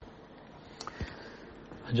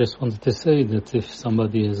I just wanted to say that if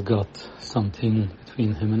somebody has got something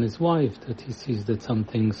between him and his wife, that he sees that some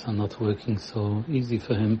things are not working so easy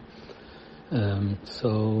for him,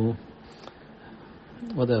 so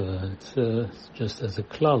whatever, it's just as a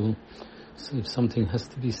klal. So if something has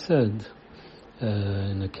to be said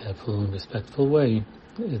in a careful, respectful way,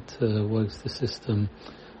 it works the system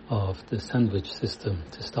of the sandwich system,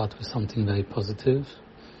 to start with something very positive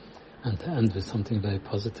and to end with something very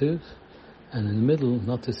positive, and in the middle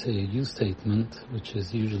not to say a you statement, which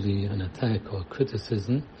is usually an attack or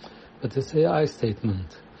criticism, but to say I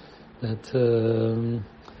statement, that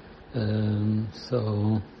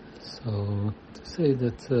so to say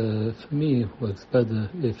that for me it works better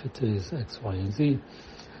if it is X, Y, and Z.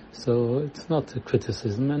 So it's not a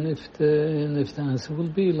criticism, and if the answer will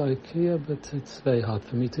be like, yeah, but it's very hard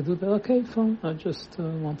for me to do that. Okay, fine. I just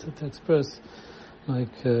wanted to express,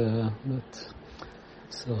 like, but.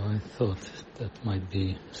 So I thought that might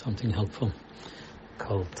be something helpful.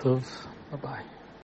 Kol Tov. Bye bye.